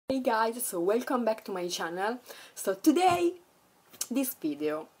Hey guys, so welcome back to my channel. So today this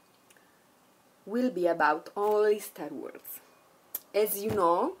video will be about only Star Wars. As you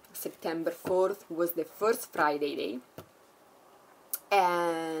know, September 4th was the first Friday day,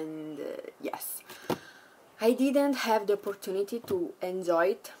 and yes, I didn't have the opportunity to enjoy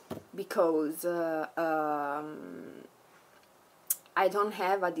it because I don't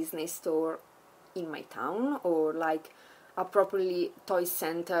have a Disney store in my town, or like a properly toy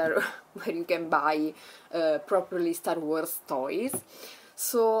center where you can buy properly Star Wars toys.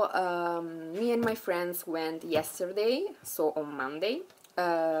 So me and my friends went yesterday, so on Monday,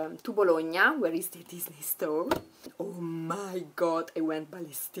 to Bologna, where is the Disney store. Oh my god, I went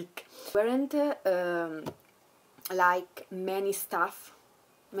ballistic. Weren't like many stuff,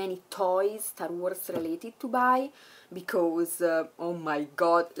 many toys Star Wars related to buy, because oh my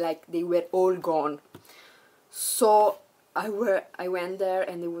god, like they were all gone. So I went there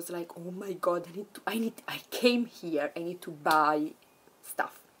and it was like, oh my god, I came here, I need to buy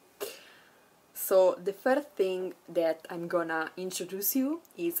stuff. So the first thing that I'm gonna introduce you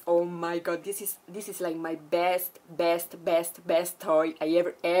is, oh my god, this is like my best toy I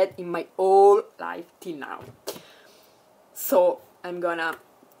ever had in my whole life till now. So I'm gonna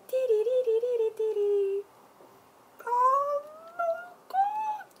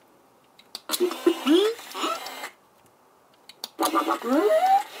oh my god.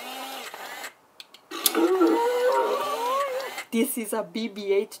 This is a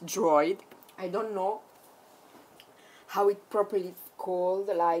BB-8 droid. I don't know how it properly is called,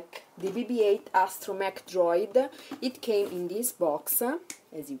 like the BB-8 Astromech droid. It came in this box,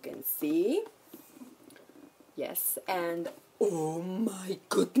 as you can see. Yes, and oh my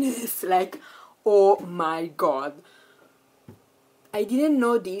goodness, like, oh my god. I didn't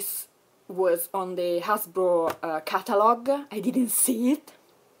know this was on the Hasbro catalog. I didn't see it.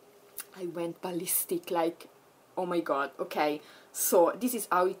 I went ballistic, like, oh my god. Okay, so this is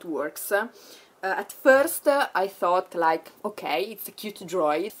how it works. At first I thought like, okay, it's a cute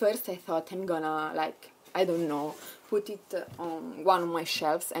droid. First I thought I'm gonna, like, I don't know, put it on one of my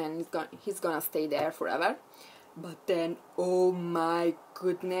shelves and he's gonna stay there forever. But then, oh my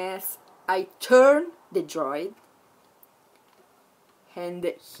goodness, I turn the droid,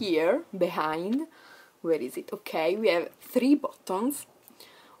 and here behind, where is it? Okay, we have 3 buttons.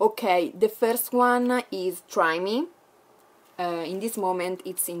 Okay, the first one is try me. In this moment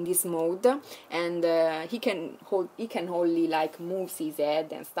it's in this mode, and he can only like move his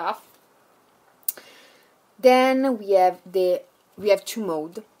head and stuff. Then we have 2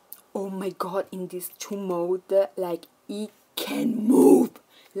 mode. Oh my god, in this 2 mode, like, he can move,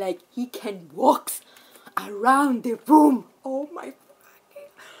 like he can walk around the room. Oh my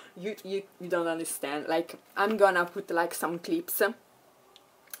fucking, you don't understand. Like, I'm gonna put like some clips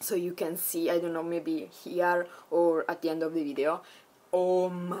so you can see, I don't know, maybe here or at the end of the video. Oh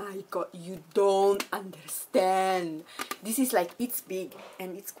my god, you don't understand. This is like, it's big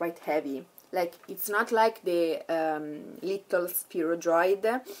and it's quite heavy. Like, it's not like the little Spiro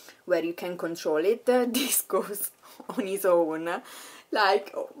droid where you can control it. This goes on his own.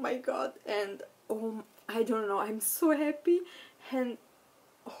 Like, oh my god, and oh, I don't know, I'm so happy. And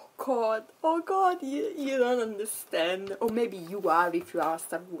oh god, you don't understand. Or maybe you are, if you are a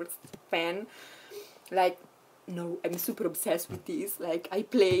Star Wars fan. Like, no, I'm super obsessed with this. Like, I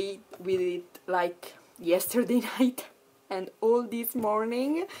played with it like yesterday night and all this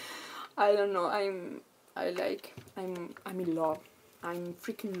morning. I don't know, I'm in love. I'm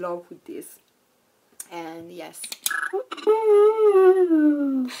freaking in love with this. And yes.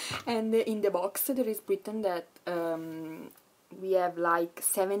 And in the box there is written that we have like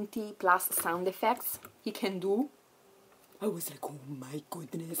 70 plus sound effects he can do. I was like, oh my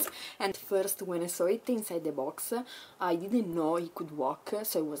goodness. And first, when I saw it inside the box, I didn't know he could walk,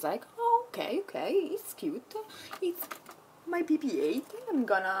 so I was like, oh, okay, it's cute, it's my BB-8, I'm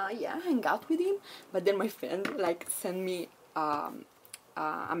gonna, yeah, hang out with him. But then my friend like sent me a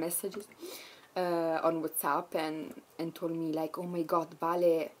message on WhatsApp and told me like, oh my god,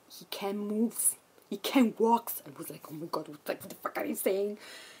 Vale, he can move, he can walk. I was like, oh my god, what the fuck are you saying?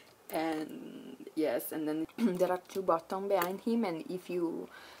 And yes, and then there are 2 buttons behind him, and if you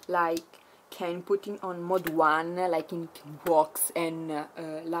like can put him on mode 1, like he walks and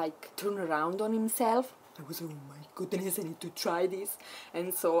like turn around on himself. I was like, oh my goodness, I need to try this.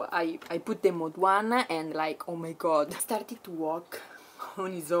 And so I put the mode 1, and like, oh my god, started to walk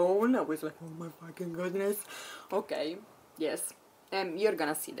on his own. I was like, oh my fucking goodness. Okay, yes, you're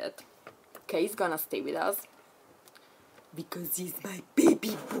gonna see that. Okay, he's gonna stay with us because he's my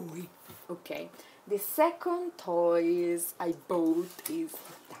baby boy. Okay, the second toys I bought is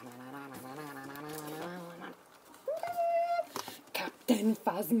 10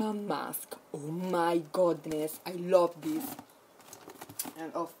 Phasma mask. Oh my goodness, I love this.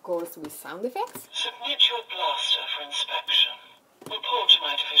 And of course with sound effects. Submit your blaster for inspection. Report to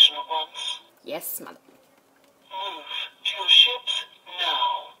my division at once. Yes, madam. Move to your ships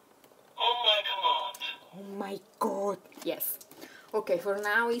now. On my command. Oh my god. Yes. Okay, for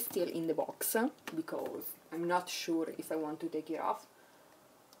now it's still in the box because I'm not sure if I want to take it off.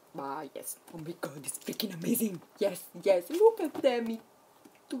 But yes. Oh my god, it's freaking amazing. Yes, yes. Look at them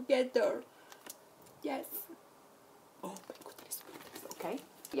together. Yes. Oh my goodness. Okay.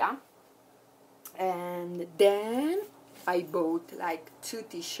 Yeah. And then I bought like 2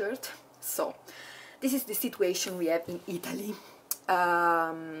 t-shirts. So this is the situation we have in Italy.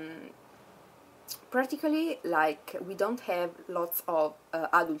 Practically, like, we don't have lots of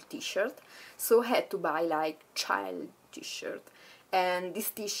adult t-shirt, so I had to buy like child t-shirt, and this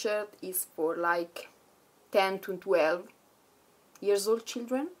t-shirt is for like 10 to 12 years old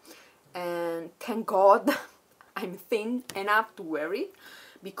children, and thank god I'm thin enough to wear it,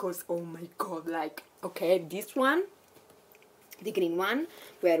 because oh my god, like, okay, this one, the green one,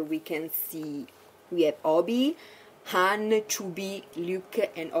 where we can see we have Obi, Han, Chubby, Luke,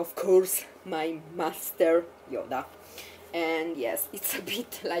 and of course my master Yoda. And yes, it's a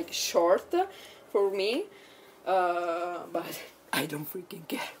bit like short for me, but I don't freaking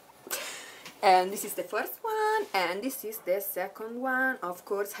care. And this is the first one, and this is the second one. Of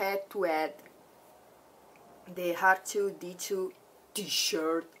course, I had to add the R2-D2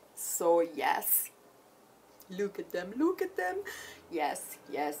 t-shirt. So yes, look at them, look at them. Yes,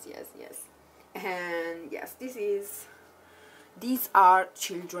 yes, yes, yes. And yes, these are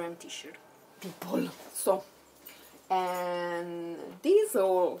children t-shirt people. So, and this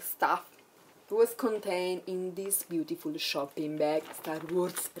all stuff was contained in this beautiful shopping bag, Star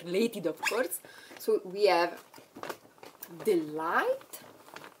Wars related of course. So we have the light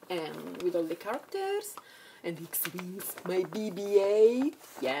and with all the characters, and the X-Wings, my BB-8,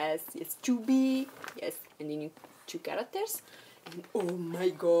 yes, yes, Chubby, yes, and the new 2 characters. And oh my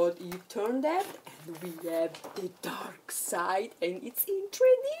god, you turn that and we have the dark side, and it's in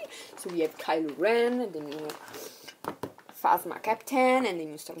 3D. So we have Kylo Ren, the new Phasma Captain, and the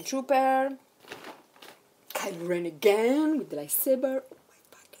new Stormtrooper. Kylo Ren again with the lightsaber. Oh my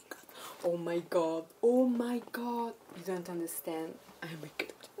fucking god. Oh my god. Oh my god. You don't understand. I'm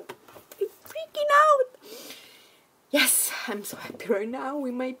freaking out. Yes, I'm so happy right now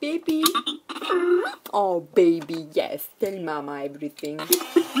with my baby. Oh baby, yes, tell mama everything.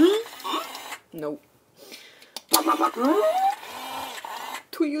 No.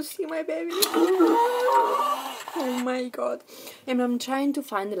 Do you see my baby? Oh my god. And I'm trying to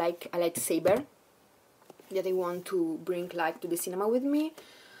find like a lightsaber that I want to bring like to the cinema with me.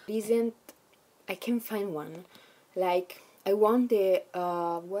 I can find one. Like, I want the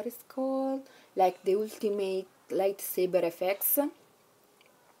what is called, like the ultimate lightsaber effects,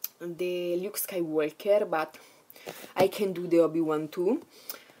 the Luke Skywalker, but I can do the Obi-Wan too.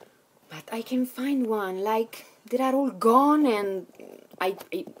 But I can find one, like, they are all gone, and I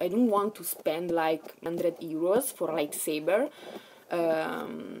don't want to spend like 100 euros for a lightsaber.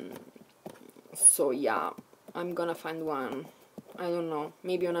 So yeah, I'm gonna find one. I don't know,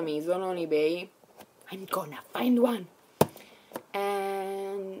 maybe on Amazon, on eBay. I'm gonna find one.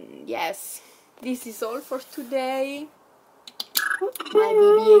 And yes, this is all for today. My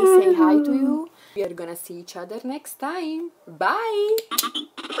BB-8 say hi to you. We are gonna see each other next time. Bye!